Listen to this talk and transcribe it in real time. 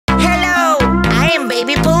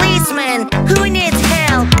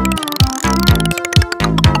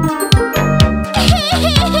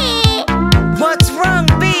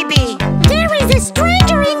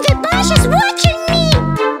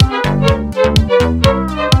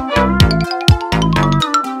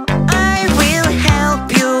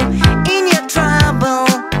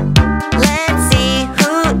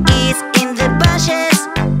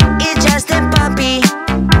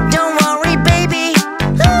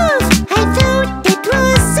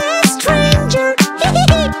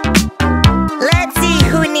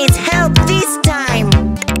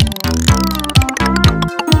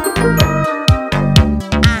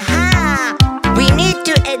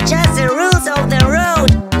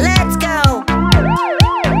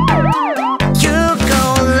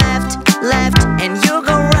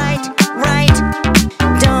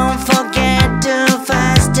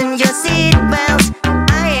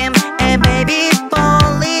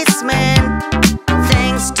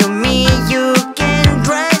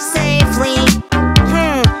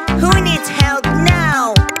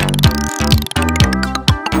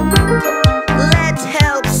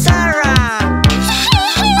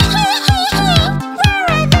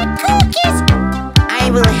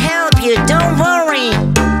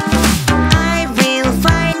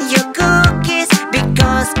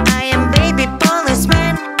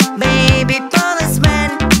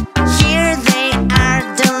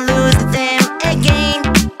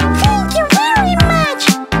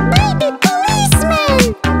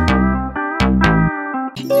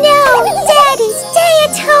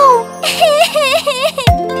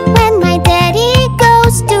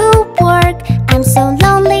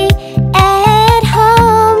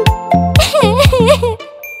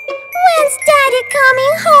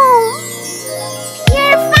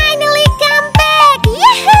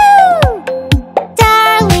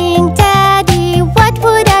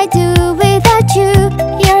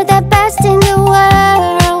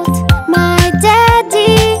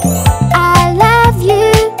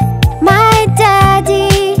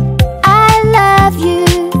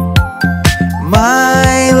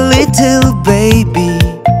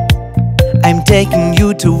taking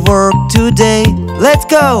you to work today. Let's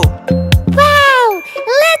go! Wow!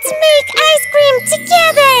 Let's make ice cream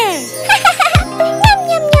together! Yum,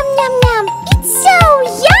 yum, yum, yum, yum! It's so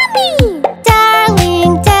yummy!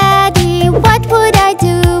 Darling Daddy, what would I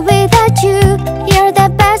do without you? You're the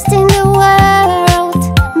best in the world.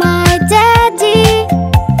 My Daddy,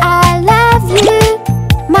 I love you.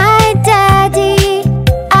 My Daddy,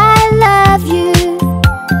 I love you.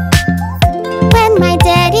 When my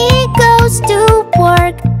daddy goes to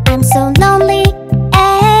work, I'm so lonely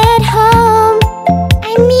at home.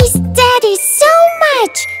 I miss Daddy so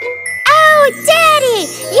much. Oh, Daddy,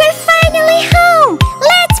 you're finally home.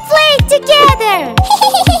 Let's play together.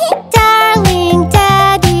 Darling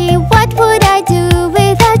Daddy, what would I do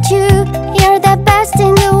without you? You're the best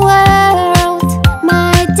in the world.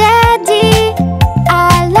 My Daddy,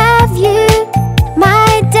 I love you.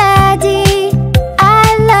 My Daddy, I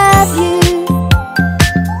love you.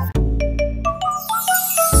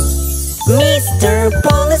 Mr.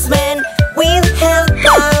 Policeman will help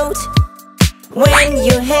out. When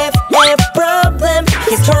you have a problem,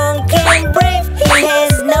 he's strong and brave, he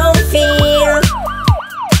has no fear.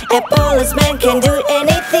 A policeman can do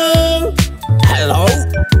anything. Hello?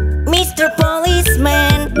 Mr.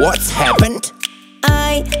 Policeman, What's happened?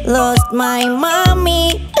 I lost my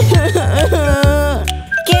mommy.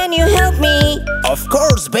 Can you help me? Of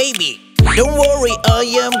course, baby. Don't worry, I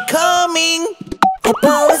am coming. A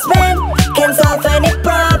policeman can solve any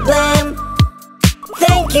problem.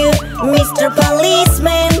 Thank you, Mr.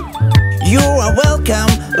 Policeman. You are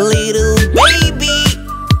welcome, little baby.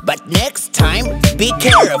 But next time, be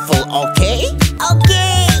careful, okay?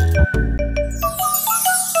 Okay.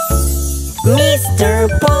 Mr.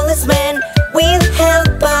 Policeman will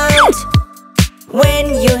help out. When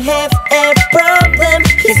you have a problem,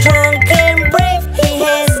 he's strong and brave, he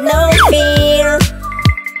has no fear.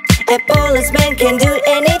 A policeman can do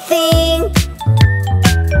anything.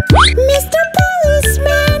 Mr.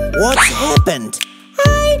 Policeman, What's happened?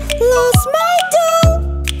 I lost my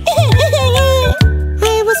doll.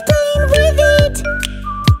 I was playing with it,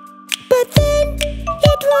 but then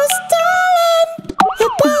it was stolen. A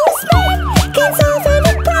policeman can solve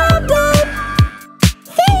any problem.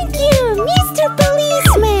 Thank you, Mr.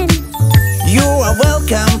 Policeman. You are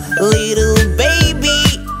welcome, little baby.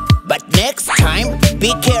 But next time,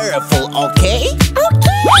 be careful, okay?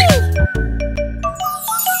 Okay.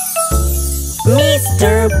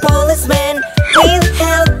 Mr. Policeman will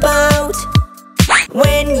help out.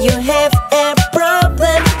 When you have a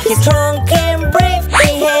problem, he's strong and brave,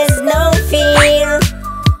 he has no fear.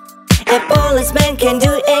 A policeman can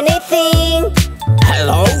do anything.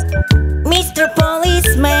 Hello? Mr.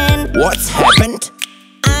 Policeman, What's happened?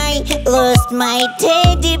 I lost my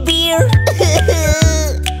teddy bear.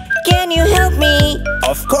 Can you help me?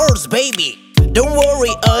 Of course, baby. Don't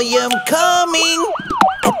worry, I am coming.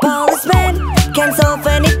 A policeman can solve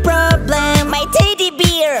any problem. My teddy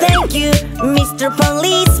bear. Thank you, Mr.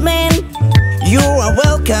 Policeman. You are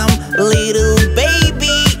welcome, little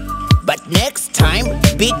baby. But next time,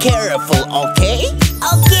 be careful, okay?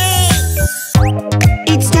 Okay.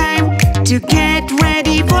 It's time to get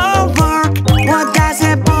ready for work. What does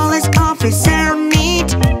a police officer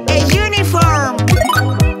need? A uniform,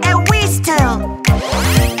 a whistle,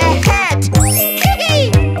 a hat.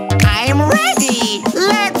 I am ready.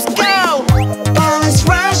 Let's go. Police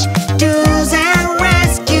rush to the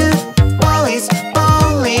rescue. Police,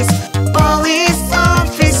 police, police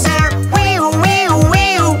officer. Wheel, wheel,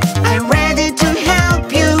 wheel. I'm ready to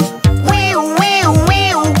help you. Wheel, wheel,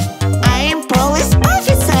 wheel.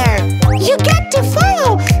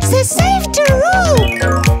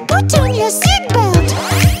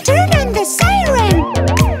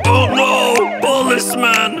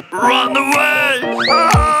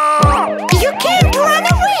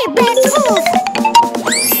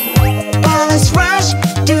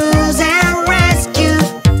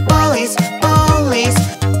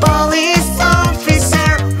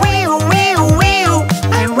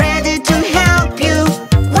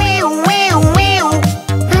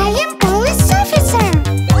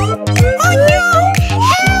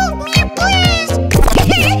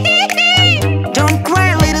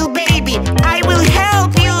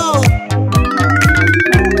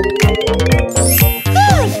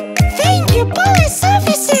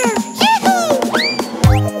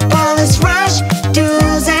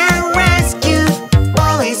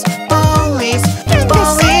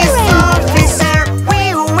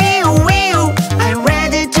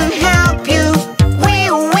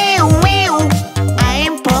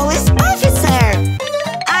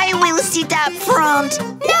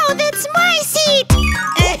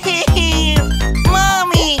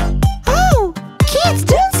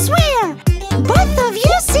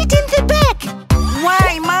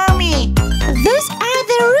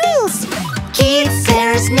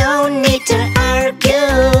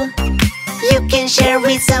 share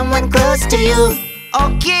with someone close to you.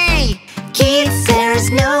 Okay. Kids, there's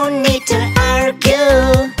no need to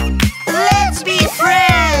argue. Let's be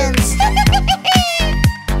friends.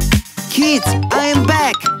 Kids, I am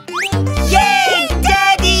back. Yay,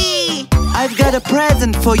 Daddy! I've got a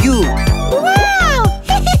present for you. Wow!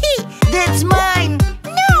 That's mine.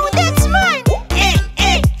 No, that's mine.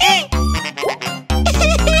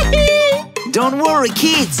 Don't worry,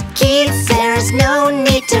 kids. Kids, there's no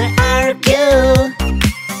need to argue.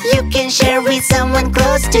 You can share with someone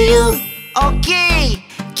close to you. Okay.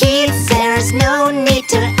 Kids, there's no need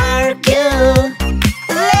to argue.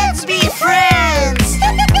 Let's be friends.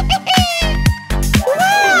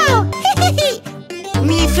 Wow!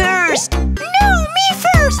 Me first. No, me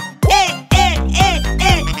first.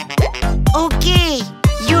 Okay,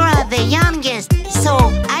 you are the youngest, so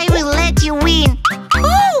I will let you win.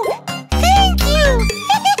 Oh, thank you.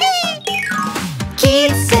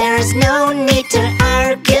 Kids, there's no need to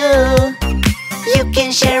argue. You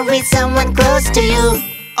can share with someone close to you.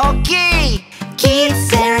 Okay. Kids,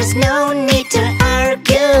 there's no need to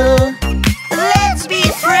argue.